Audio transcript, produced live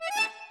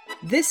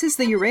This is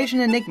the Eurasian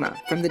Enigma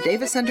from the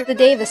Davis Center. The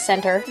Davis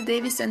Center. The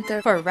Davis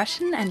Center for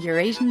Russian and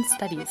Eurasian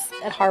Studies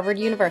At Harvard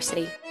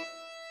University.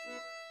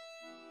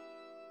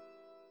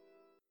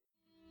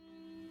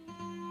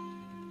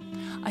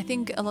 I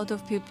think a lot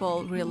of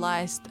people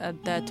realized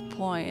at that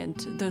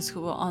point, those who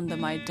were on the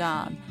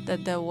Maidan,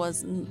 that there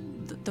was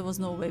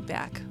no way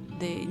back.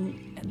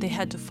 They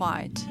had to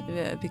fight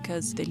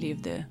because they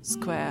leave the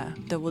square.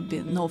 There would be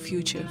no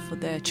future for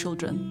their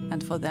children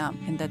and for them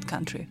in that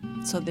country.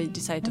 So they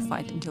decided to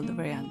fight until the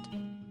very end.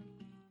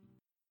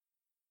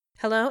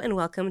 Hello and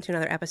welcome to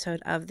another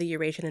episode of the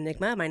Eurasian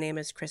Enigma. My name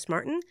is Chris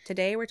Martin.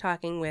 Today we're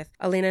talking with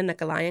Olena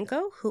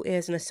Nikolayenko, who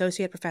is an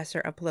associate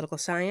professor of political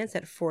science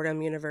at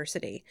Fordham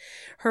University.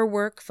 Her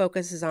work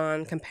focuses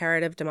on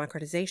comparative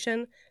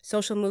democratization,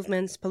 social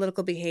movements,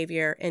 political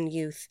behavior, and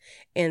youth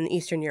in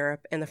Eastern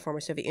Europe and the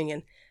former Soviet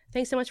Union.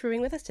 Thanks so much for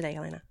being with us today,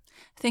 Olena.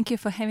 Thank you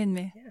for having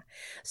me. Yeah.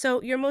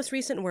 So your most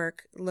recent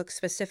work looks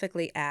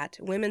specifically at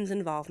women's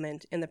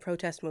involvement in the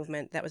protest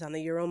movement that was on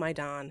the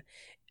Euromaidan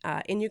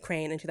in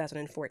Ukraine in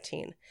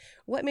 2014.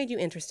 What made you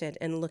interested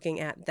in looking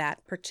at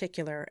that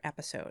particular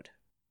episode?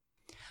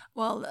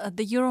 Well,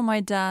 the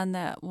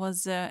Euromaidan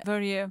was a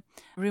very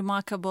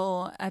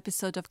remarkable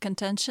episode of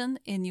contention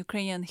in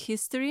Ukrainian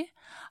history.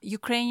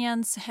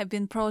 Ukrainians have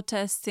been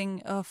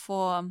protesting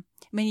for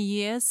many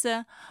years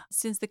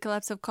since the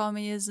collapse of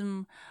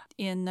communism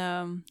in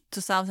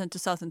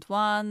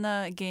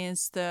 2000-2001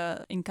 against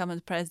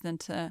incumbent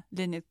President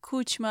Leonid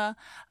Kuchma,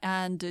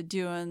 and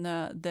during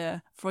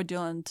the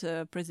fraudulent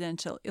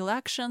presidential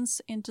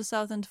elections in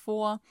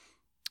 2004.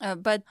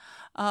 But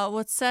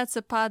what sets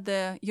apart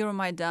the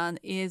Euromaidan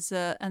is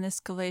an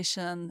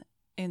escalation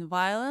in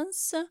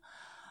violence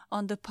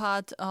on the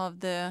part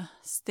of the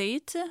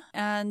state.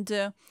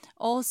 And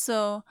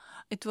also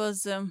it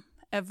was a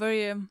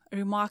very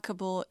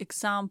remarkable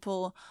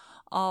example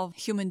of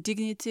human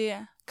dignity,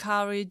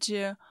 courage,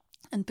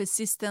 and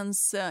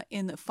persistence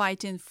in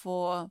fighting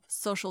for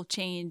social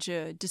change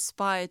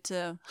despite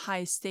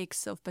high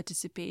stakes of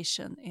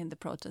participation in the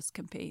protest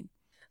campaign.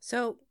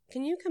 So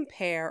can you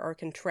compare or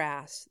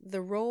contrast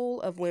the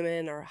role of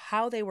women or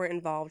how they were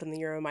involved in the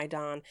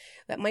Euromaidan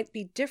that might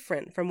be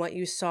different from what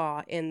you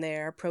saw in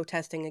their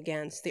protesting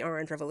against the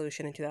Orange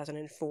Revolution in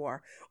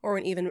 2004 or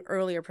in even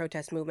earlier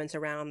protest movements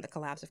around the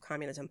collapse of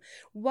communism?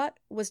 What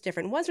was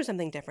different? Was there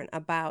something different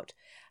about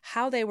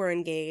how they were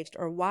engaged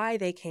or why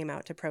they came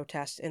out to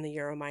protest in the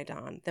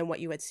Euromaidan than what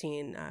you had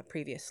seen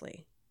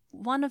previously?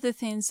 One of the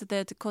things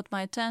that caught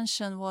my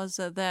attention was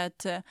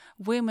that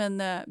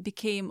women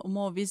became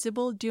more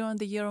visible during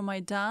the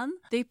Euromaidan.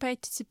 They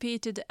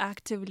participated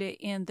actively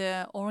in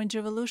the Orange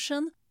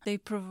Revolution. They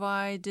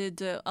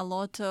provided a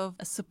lot of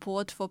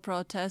support for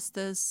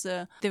protesters.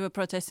 They were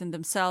protesting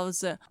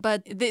themselves,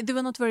 but they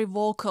were not very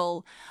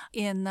vocal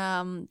in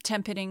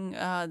championing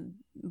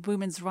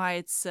women's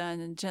rights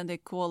and gender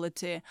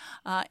equality.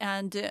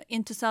 And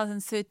in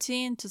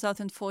 2013,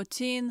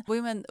 2014,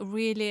 women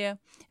really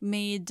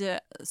made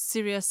a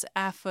serious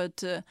effort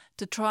to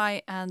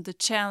try and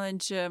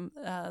challenge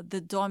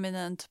the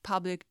dominant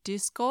public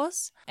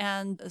discourse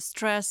and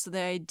stress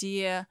the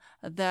idea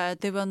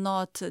that they were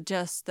not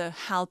just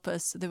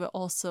helpers, they were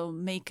also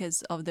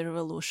makers of the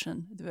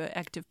revolution. They were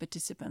active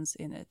participants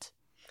in it.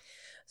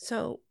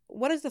 So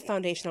what is the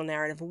foundational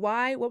narrative?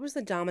 What was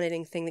the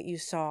dominating thing that you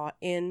saw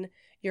in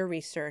your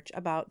research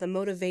about the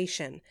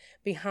motivation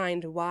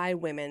behind why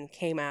women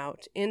came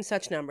out in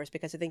such numbers?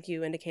 Because I think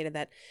you indicated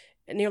that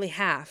nearly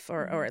half,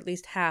 or at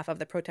least half of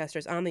the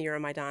protesters on the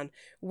Euromaidan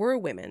were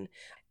women.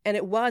 And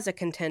it was a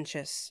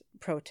contentious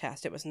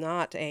protest. It was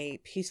not a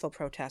peaceful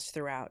protest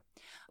throughout.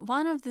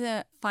 One of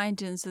the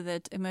findings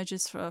that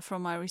emerges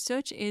from my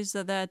research is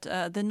that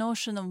the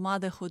notion of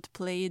motherhood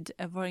played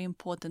a very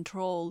important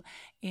role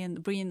in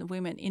bringing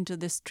women into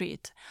the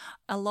street.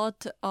 A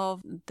lot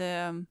of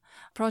the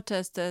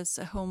protesters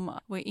whom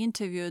we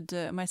interviewed,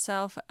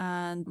 myself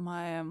and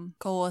my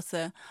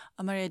co-author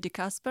Maria De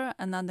Casper,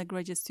 an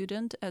undergraduate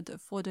student at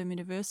Fordham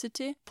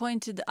University,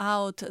 pointed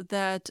out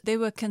that they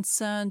were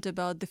concerned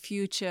about the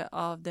future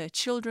of their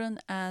children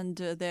and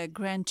their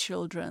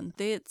grandchildren.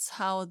 That's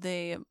how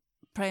they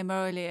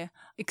primarily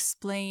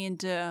explained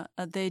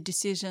their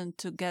decision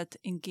to get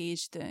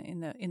engaged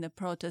in a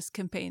protest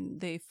campaign.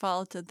 They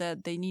felt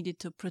that they needed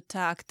to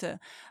protect the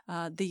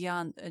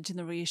young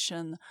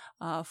generation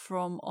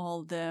from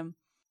all the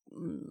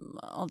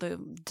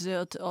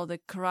dirt, all the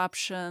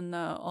corruption,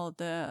 all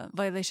the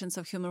violations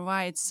of human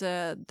rights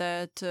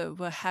that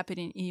were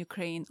happening in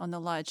Ukraine on a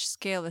large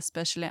scale,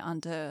 especially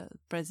under the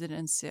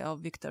presidency of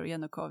Viktor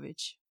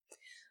Yanukovych.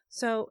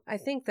 So I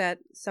think that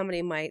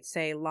somebody might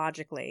say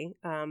logically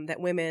that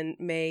women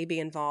may be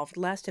involved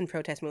less in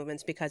protest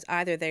movements because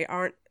either they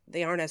aren't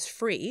as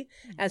free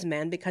as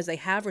men because they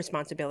have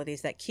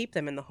responsibilities that keep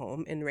them in the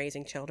home in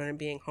raising children and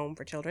being home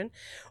for children,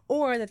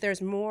 or that there's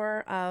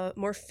more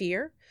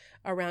fear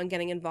around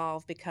getting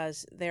involved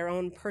because their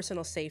own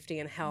personal safety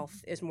and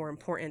health is more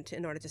important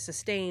in order to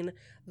sustain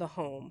the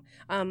home.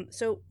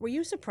 So were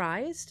you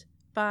surprised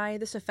by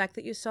this effect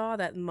that you saw,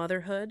 that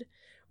motherhood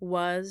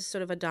was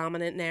sort of a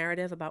dominant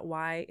narrative about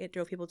why it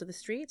drove people to the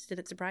streets? Did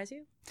it surprise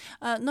you?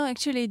 No,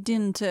 actually it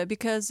didn't,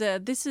 because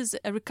this is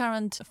a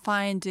recurrent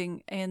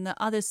finding in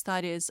other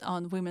studies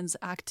on women's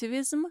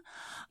activism.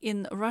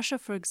 In Russia,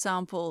 for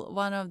example,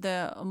 one of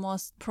the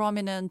most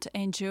prominent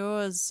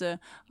NGOs,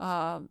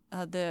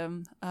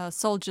 the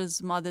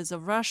Soldiers' Mothers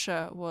of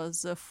Russia,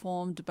 was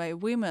formed by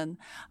women,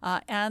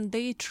 and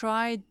they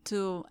tried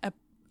to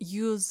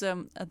use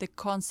the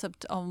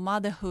concept of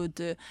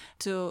motherhood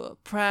to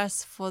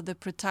press for the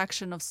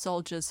protection of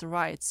soldiers'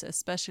 rights,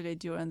 especially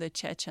during the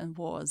Chechen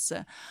wars.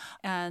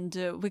 And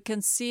we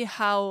can see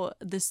how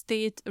the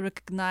state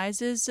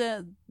recognizes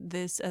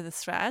this as a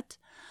threat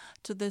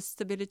to the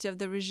stability of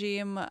the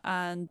regime,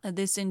 and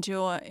this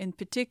NGO in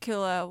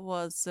particular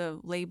was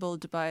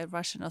labeled by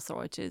Russian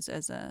authorities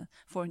as a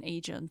foreign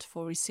agent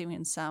for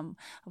receiving some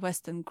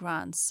Western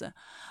grants.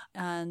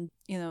 And,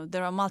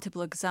 there are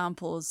multiple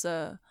examples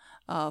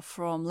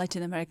from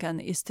Latin America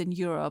and Eastern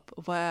Europe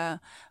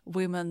where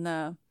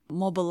women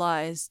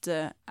mobilized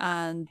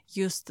and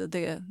used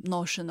the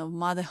notion of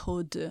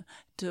motherhood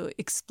to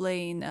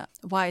explain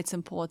why it's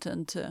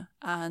important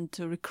and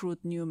to recruit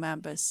new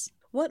members.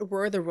 What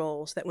were the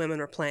roles that women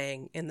were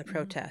playing in the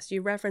protest?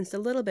 You referenced a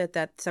little bit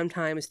that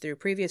sometimes through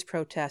previous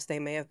protests, they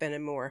may have been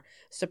in more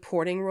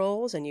supporting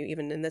roles, and you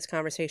even in this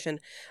conversation,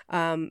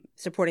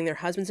 supporting their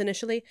husbands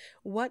initially.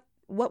 What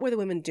were the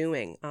women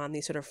doing on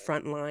these sort of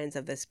front lines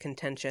of this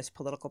contentious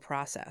political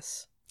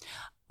process?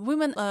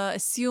 Women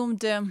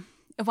assumed a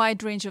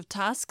wide range of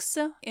tasks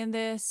in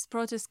this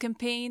protest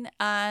campaign,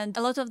 and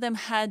a lot of them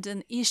had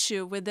an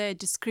issue with their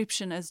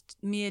description as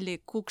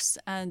merely cooks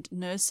and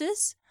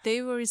nurses.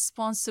 They were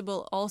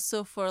responsible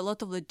also for a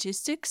lot of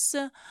logistics,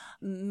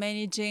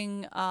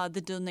 managing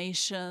the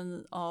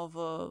donation of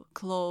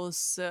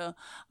clothes,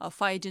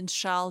 finding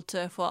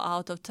shelter for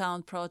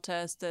out-of-town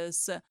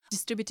protesters,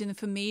 distributing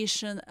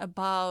information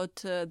about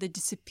the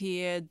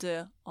disappeared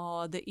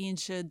or the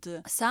injured.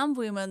 Some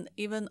women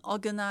even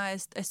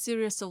organized a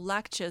series of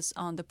lectures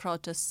on the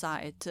protest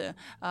site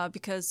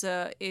because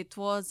it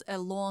was a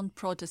long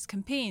protest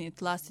campaign.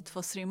 It lasted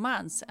for 3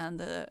 months,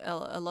 and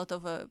a lot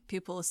of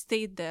people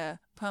stayed there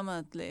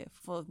permanently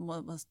for the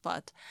most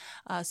part.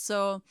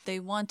 So they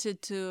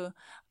wanted to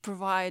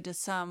provide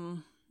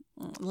some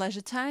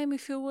leisure time,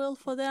 if you will,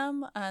 for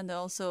them, and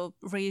also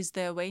raise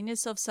the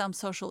awareness of some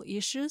social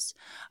issues.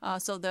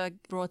 So they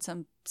brought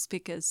some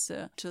speakers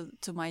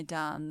to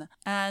Maidan.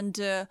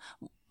 And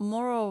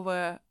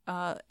moreover,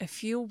 a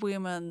few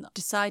women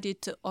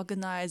decided to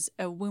organize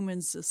a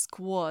women's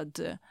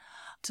squad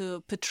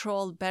to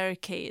patrol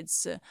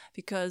barricades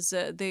because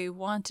they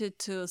wanted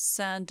to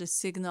send a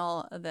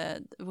signal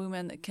that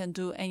women can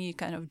do any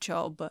kind of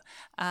job,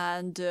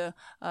 and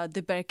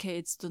the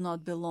barricades do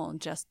not belong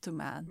just to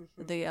men.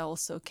 Mm-hmm. They are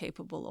also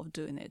capable of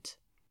doing it.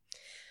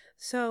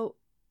 So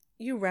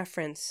you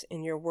reference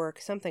in your work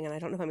something, and I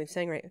don't know if I'm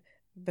saying right,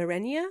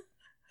 Berenia?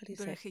 How do you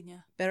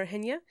say?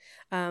 Berenia.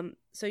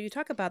 So you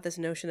talk about this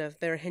notion of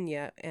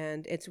Berenia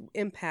and its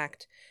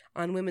impact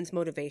on women's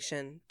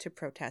motivation to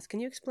protest. Can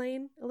you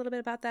explain a little bit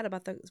about that,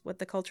 about what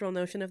the cultural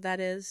notion of that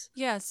is?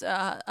 Yes.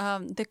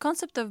 The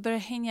concept of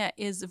Berenia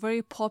is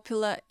very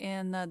popular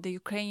in the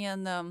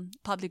Ukrainian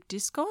public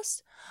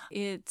discourse.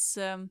 It's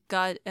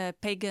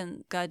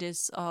pagan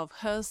goddess of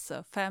health,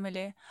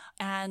 family,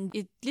 and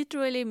it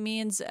literally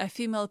means a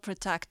female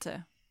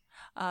protector.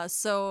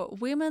 So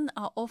women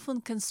are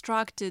often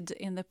constructed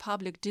in the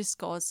public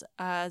discourse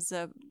as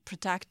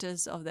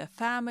protectors of their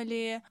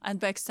family and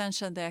by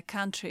extension their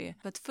country.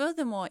 But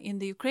furthermore, in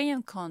the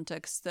Ukrainian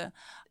context,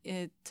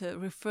 it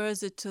refers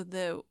to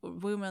the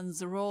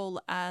women's role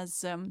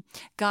as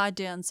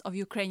guardians of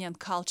Ukrainian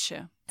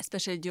culture,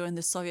 especially during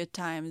the Soviet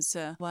times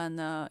when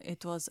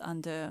it was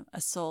under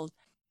assault.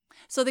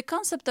 So the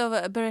concept of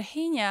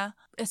Berehenia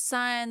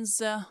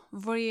assigns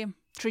very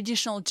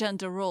traditional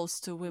gender roles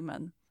to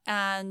women,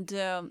 and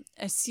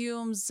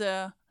assumes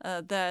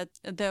that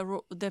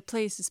their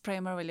place is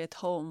primarily at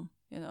home,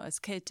 as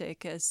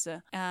caretakers.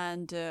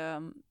 And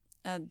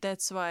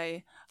that's why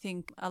I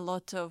think a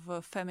lot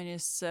of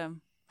feminists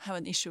have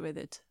an issue with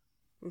it.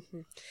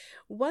 Mm-hmm.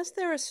 Was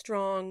there a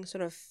strong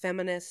sort of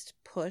feminist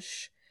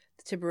push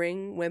to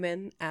bring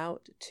women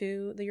out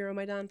to the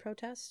Euromaidan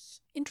protests?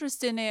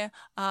 Interestingly,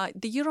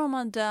 the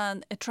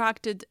Euromaidan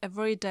attracted a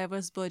very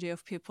diverse body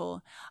of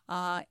people,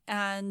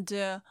 and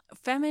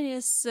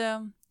feminists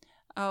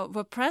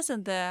were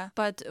present there.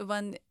 But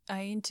when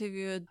I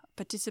interviewed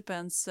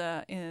participants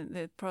in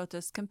the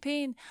protest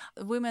campaign,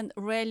 women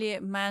rarely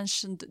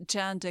mentioned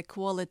gender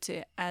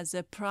equality as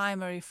a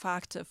primary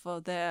factor for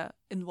their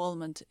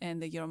involvement in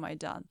the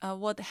Euromaidan.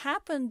 What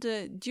happened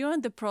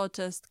during the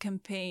protest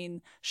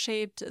campaign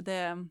shaped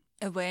their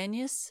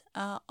awareness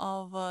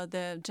of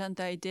the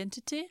gender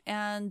identity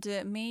and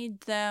made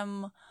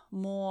them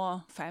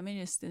more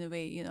feminist in a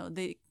way.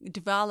 They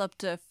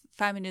developed a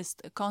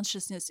feminist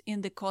consciousness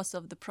in the course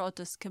of the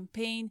protest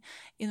campaign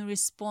in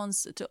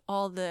response to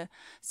all the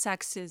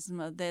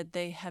sexism that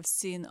they have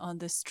seen on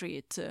the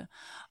street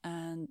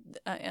and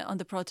on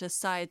the protest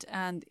site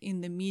and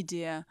in the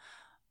media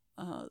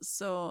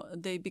So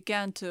they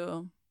began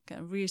to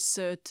kind of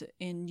reassert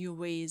in new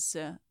ways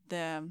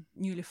the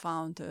newly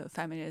found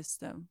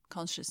feminist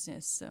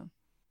consciousness.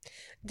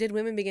 Did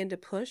women begin to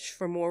push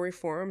for more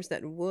reforms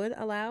that would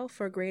allow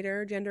for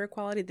greater gender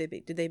equality?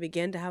 Did they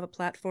begin to have a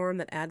platform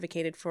that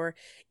advocated for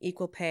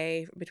equal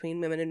pay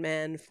between women and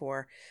men,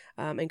 for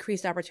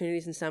increased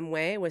opportunities in some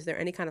way? Was there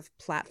any kind of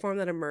platform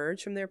that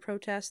emerged from their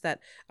protests that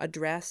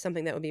addressed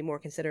something that would be more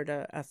considered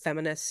a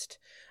feminist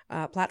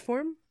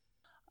platform?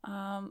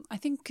 I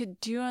think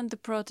during the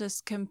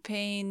protest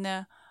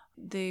campaign,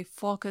 they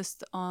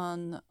focused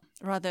on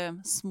rather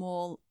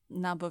small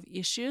number of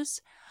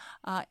issues,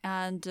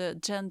 and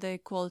gender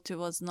equality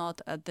was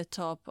not at the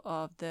top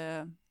of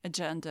the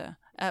agenda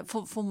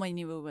for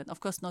many women, of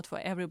course not for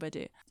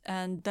everybody.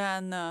 And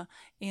then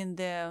in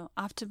the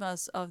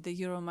aftermath of the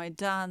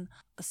Euromaidan,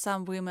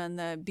 some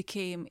women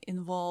became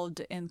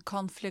involved in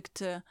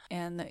conflict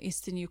in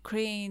eastern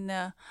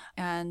Ukraine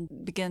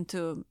and began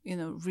to,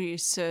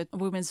 reassert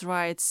women's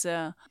rights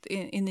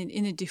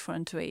in a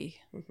different way.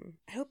 Mm-hmm.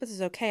 I hope this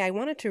is okay. I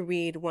wanted to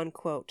read one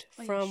quote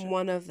from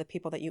one of the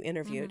people that you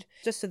interviewed,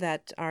 just so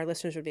that our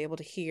listeners would be able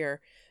to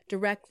hear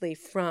directly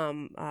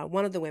from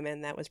one of the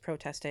women that was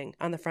protesting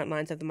on the front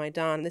lines of the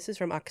Maidan. This is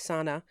from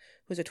Oksana,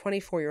 who's a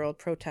 24-year-old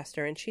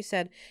protester, and she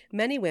said,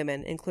 "Many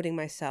women, including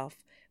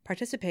myself,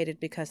 participated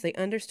because they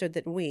understood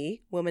that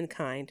we,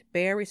 womankind,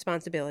 bear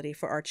responsibility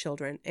for our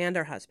children and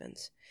our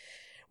husbands.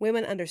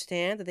 Women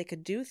understand that they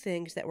could do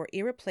things that were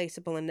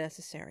irreplaceable and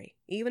necessary,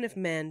 even if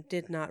men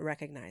did not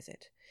recognize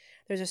it.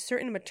 There's a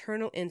certain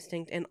maternal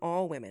instinct in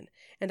all women,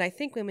 and I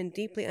think women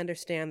deeply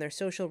understand their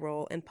social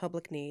role and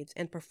public needs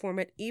and perform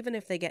it even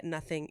if they get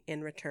nothing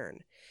in return."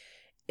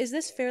 Is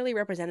this fairly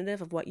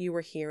representative of what you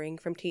were hearing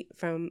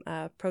from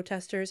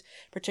protesters,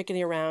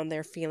 particularly around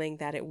their feeling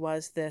that it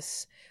was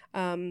this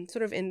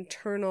sort of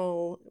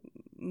internal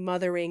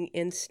mothering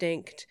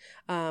instinct,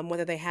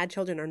 whether they had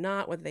children or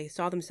not, whether they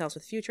saw themselves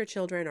with future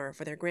children or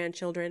for their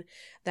grandchildren,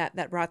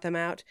 that brought them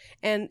out?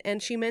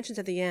 And she mentions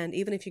at the end,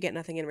 even if you get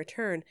nothing in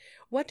return,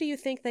 what do you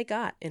think they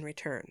got in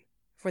return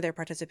for their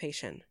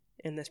participation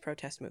in this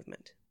protest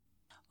movement?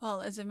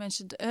 Well, as I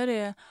mentioned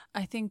earlier,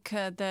 I think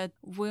that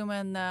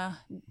women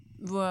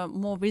were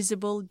more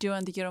visible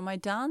during the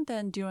Euromaidan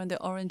than during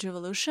the Orange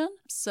Revolution.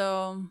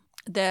 So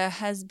there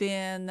has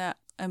been an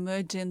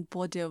emerging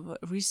body of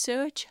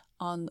research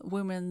on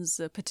women's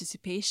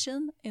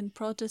participation in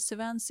protest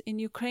events in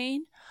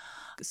Ukraine.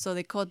 So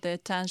they caught the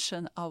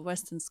attention of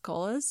Western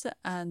scholars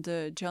and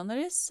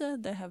journalists.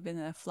 There have been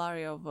a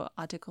flurry of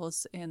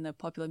articles in the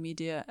popular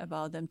media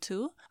about them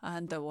too.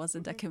 And there was a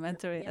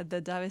documentary at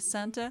the Davis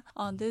Center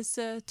on this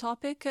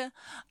topic.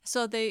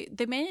 So they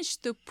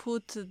managed to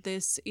put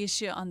this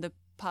issue on the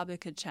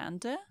public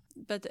agenda.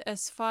 But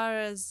as far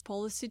as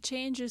policy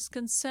change is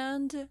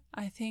concerned,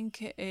 I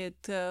think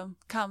it's a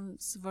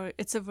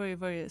very,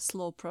 very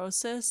slow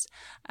process.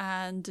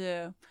 And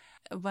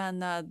when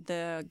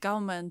the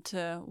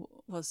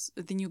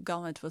new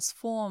government was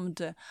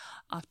formed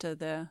after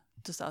the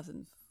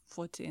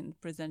 2014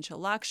 presidential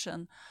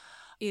election,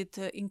 it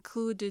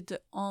included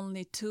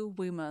only 2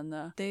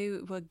 women. They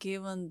were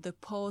given the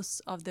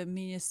posts of the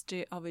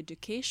Ministry of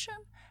Education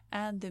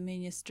and the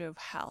Ministry of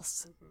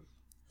Health.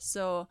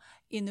 So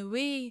in a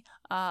way,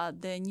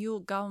 the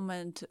new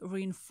government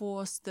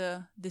reinforced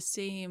the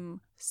same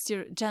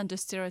gender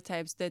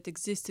stereotypes that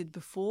existed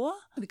before,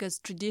 because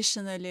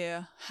traditionally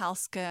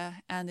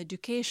healthcare and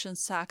education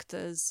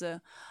sectors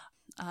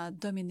are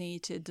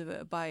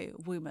dominated by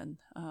women.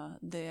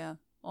 They are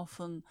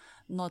often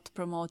not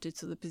promoted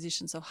to the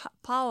positions of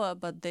power,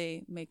 but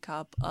they make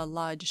up a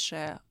large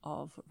share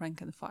of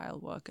rank-and-file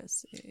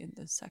workers in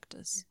the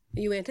sectors.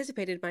 You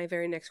anticipated my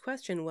very next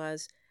question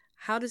was,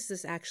 how does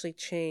this actually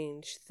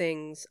change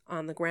things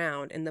on the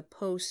ground in the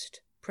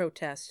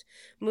post-protest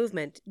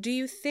movement? Do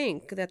you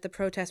think that the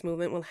protest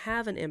movement will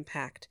have an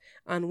impact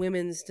on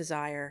women's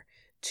desire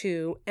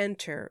to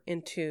enter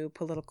into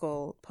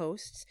political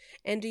posts?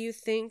 And do you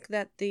think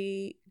that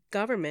the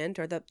government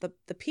or the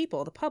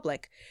people, the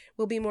public,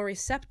 will be more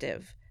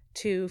receptive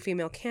to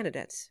female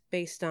candidates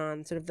based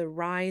on sort of the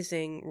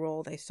rising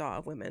role they saw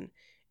of women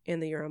in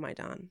the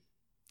Euromaidan?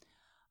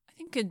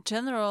 I think in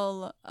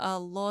general, a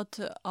lot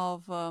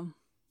of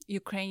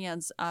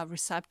Ukrainians are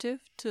receptive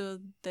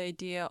to the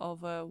idea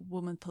of a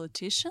woman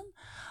politician,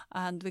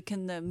 and we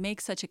can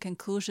make such a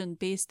conclusion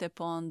based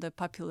upon the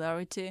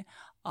popularity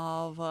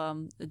of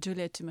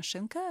Julia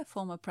Tymoshenko,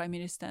 former prime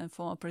minister and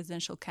former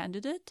presidential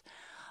candidate.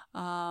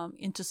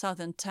 In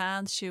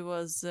 2010, she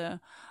was a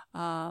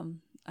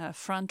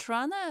front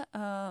runner.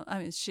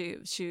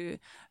 She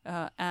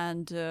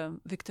and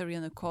Viktor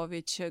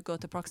Yanukovych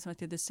got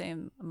approximately the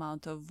same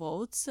amount of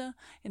votes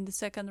in the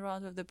second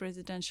round of the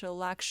presidential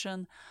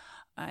election.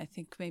 I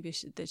think maybe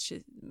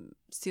she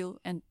still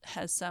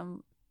has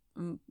some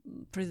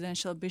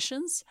presidential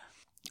ambitions,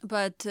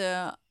 but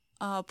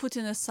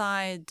putting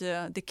aside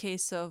the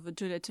case of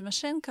Julia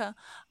Tymoshenko,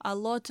 a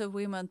lot of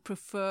women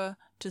prefer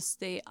to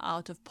stay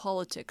out of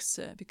politics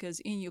because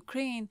in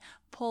Ukraine,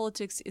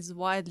 politics is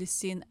widely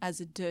seen as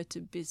a dirty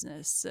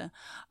business,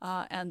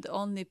 and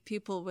only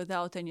people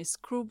without any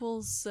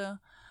scruples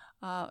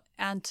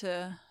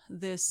enter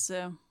this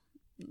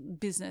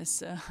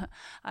business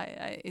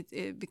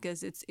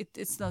because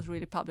it's not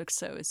really public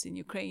service in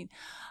Ukraine.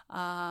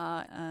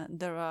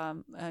 There are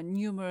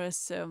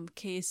numerous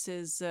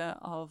cases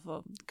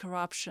of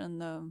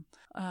corruption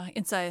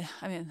inside.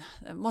 I mean,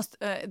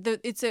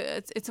 it's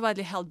a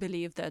widely held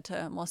belief that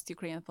most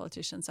Ukrainian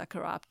politicians are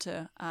corrupt,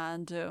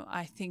 and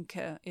I think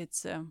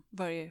it's a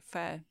very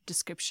fair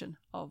description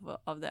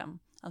of them,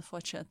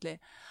 unfortunately.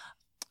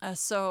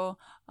 So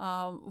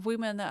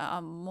women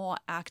are more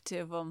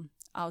active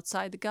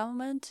outside the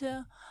government,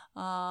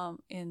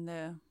 in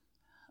the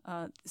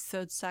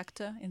third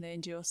sector, in the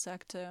NGO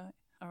sector,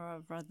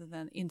 rather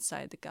than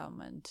inside the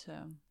government.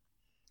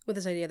 With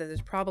this idea that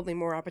there's probably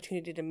more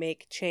opportunity to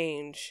make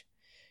change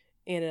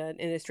in an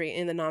industry,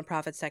 in the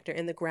nonprofit sector,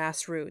 in the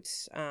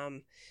grassroots,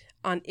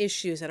 on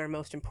issues that are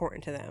most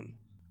important to them.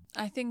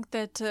 I think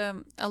that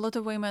a lot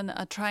of women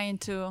are trying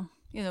to,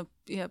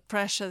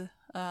 pressure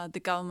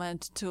the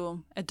government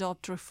to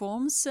adopt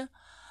reforms.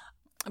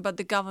 But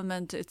the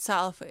government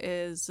itself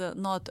is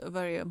not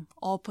very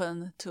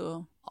open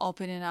to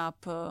opening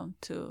up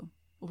to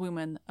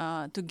women,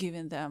 to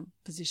giving them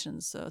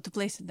positions, to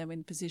placing them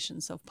in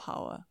positions of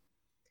power.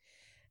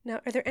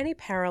 Now, are there any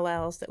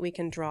parallels that we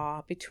can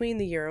draw between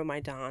the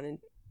Euromaidan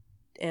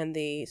and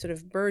the sort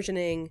of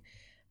burgeoning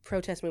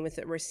protest movements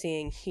that we're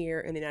seeing here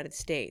in the United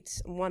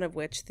States, one of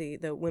which, the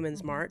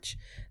Women's March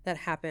that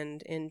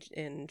happened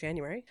in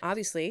January,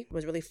 obviously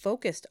was really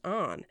focused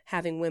on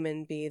having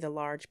women be the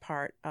large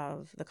part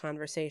of the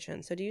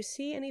conversation. So do you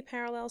see any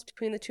parallels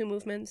between the two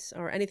movements,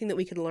 or anything that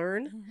we could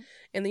learn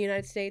in the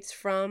United States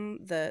from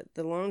the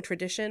long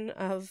tradition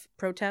of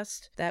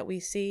protest that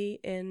we see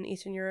in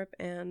Eastern Europe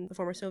and the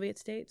former Soviet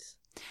states?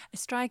 A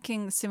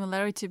striking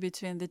similarity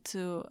between the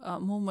two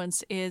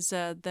movements is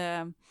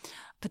the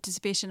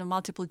participation of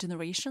multiple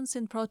generations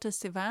in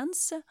protest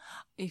events.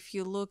 If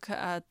you look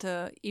at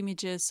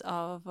images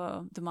of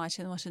the march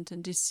in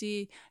Washington,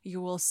 D.C.,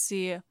 you will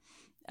see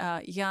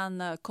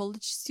young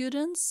college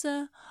students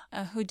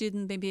who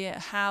didn't maybe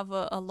have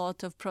a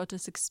lot of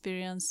protest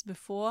experience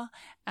before,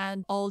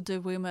 and older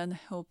women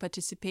who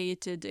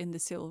participated in the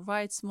civil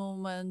rights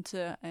movement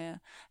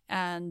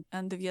and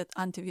the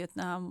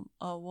anti-Vietnam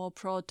War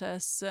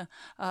protests.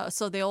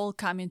 So they all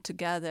coming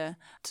together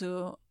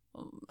to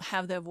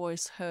have their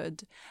voice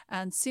heard.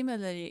 And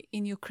similarly,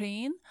 in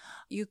Ukraine,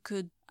 you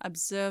could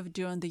observe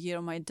during the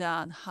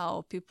Euromaidan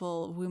how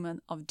women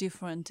of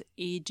different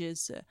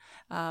ages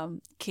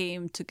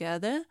came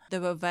together. There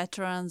were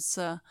veterans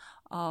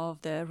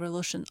of the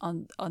revolution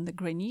on the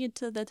Granite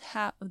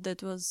that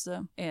was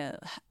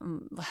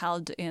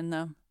held in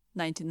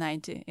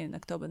 1990, in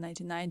October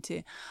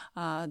 1990.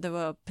 There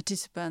were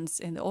participants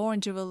in the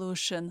Orange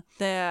Revolution.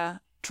 They're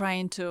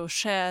trying to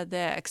share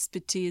their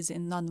expertise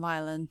in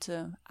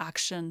nonviolent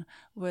action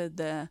with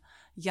the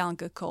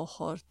younger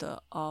cohort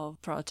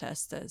of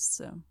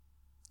protesters,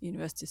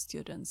 university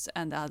students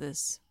and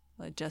others,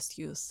 like just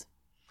youth.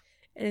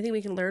 Anything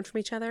we can learn from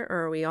each other,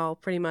 or are we all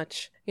pretty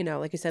much,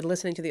 like you said,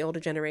 listening to the older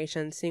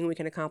generation, seeing what we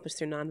can accomplish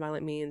through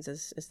nonviolent means?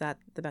 Is that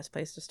the best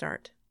place to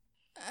start?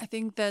 I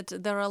think that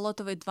there are a lot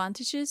of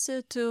advantages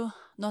to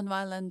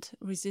nonviolent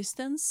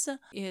resistance.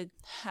 It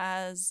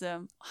has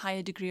a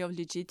higher degree of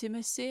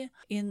legitimacy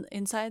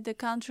inside the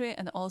country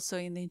and also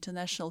in the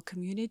international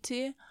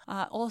community.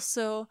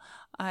 Also,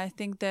 I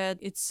think that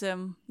it's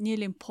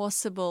nearly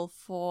impossible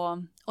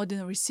for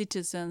ordinary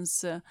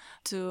citizens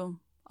to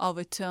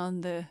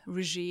overturn the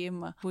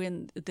regime,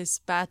 win this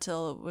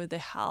battle with the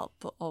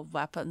help of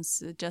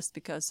weapons, just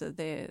because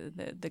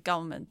the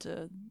government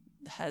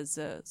has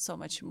so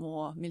much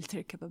more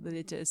military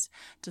capabilities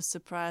to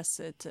suppress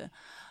it.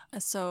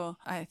 So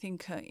I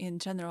think in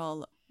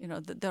general,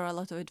 there are a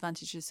lot of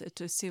advantages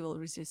to civil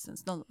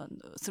resistance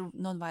through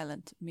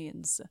nonviolent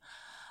means.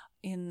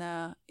 In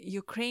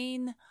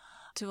Ukraine,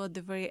 toward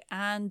the very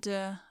end,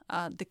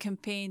 the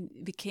campaign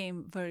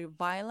became very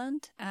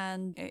violent,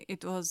 and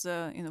it was,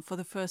 for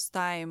the first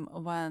time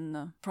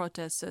when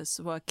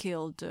protesters were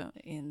killed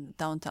in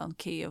downtown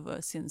Kiev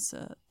since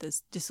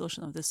this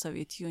dissolution of the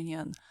Soviet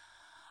Union.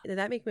 Did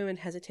that make women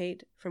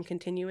hesitate from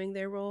continuing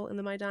their role in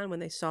the Maidan when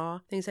they saw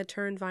things had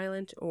turned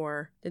violent,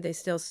 or did they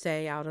still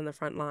stay out on the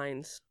front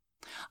lines?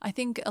 I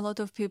think a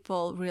lot of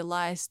people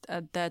realized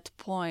at that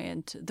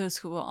point, those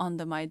who were on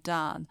the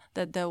Maidan,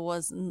 that there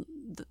was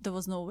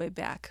no way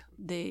back.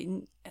 They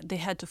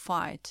had to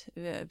fight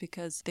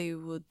because they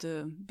would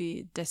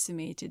be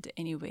decimated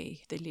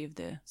anyway. They leave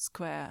the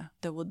square.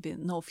 There would be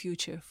no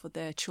future for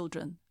their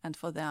children and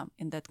for them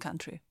in that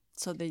country.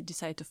 So they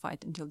decided to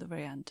fight until the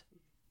very end.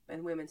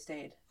 And women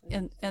stayed.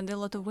 And a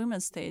lot of women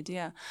stayed,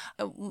 yeah.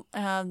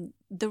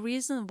 The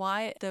reason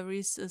why there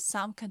is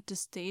some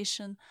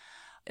contestation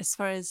as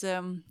far as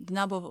the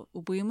number of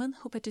women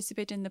who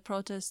participate in the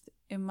protest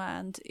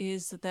meant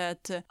is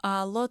that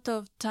a lot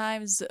of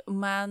times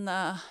men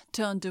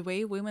turned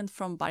away women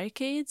from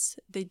barricades.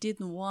 They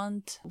didn't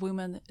want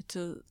women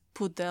to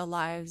put their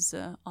lives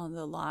on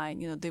the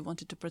line. They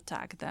wanted to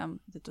protect them.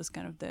 That was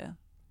kind of their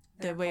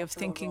way of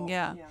thinking,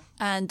 yeah.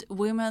 And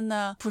women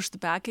pushed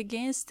back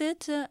against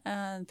it,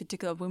 and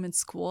particularly Women's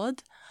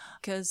Squad,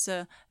 because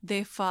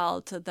they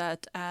felt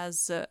that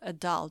as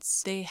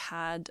adults they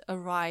had a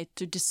right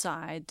to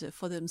decide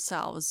for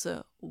themselves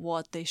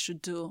what they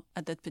should do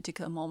at that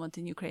particular moment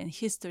in Ukrainian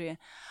history,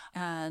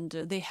 and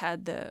they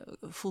had the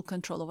full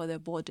control over their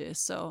bodies.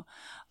 So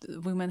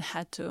women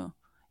had to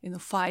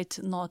fight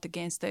not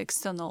against the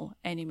external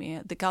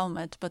enemy, the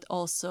government, but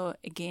also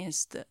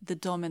against the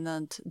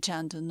dominant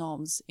gender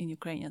norms in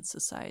Ukrainian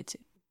society.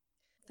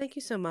 Thank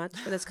you so much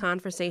for this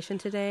conversation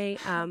today.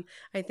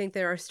 I think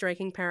there are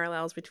striking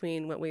parallels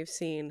between what we've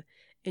seen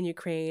in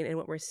Ukraine and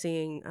what we're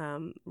seeing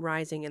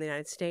rising in the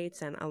United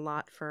States, and a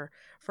lot for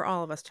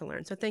all of us to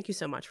learn. So thank you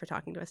so much for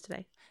talking to us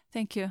today.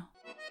 Thank you.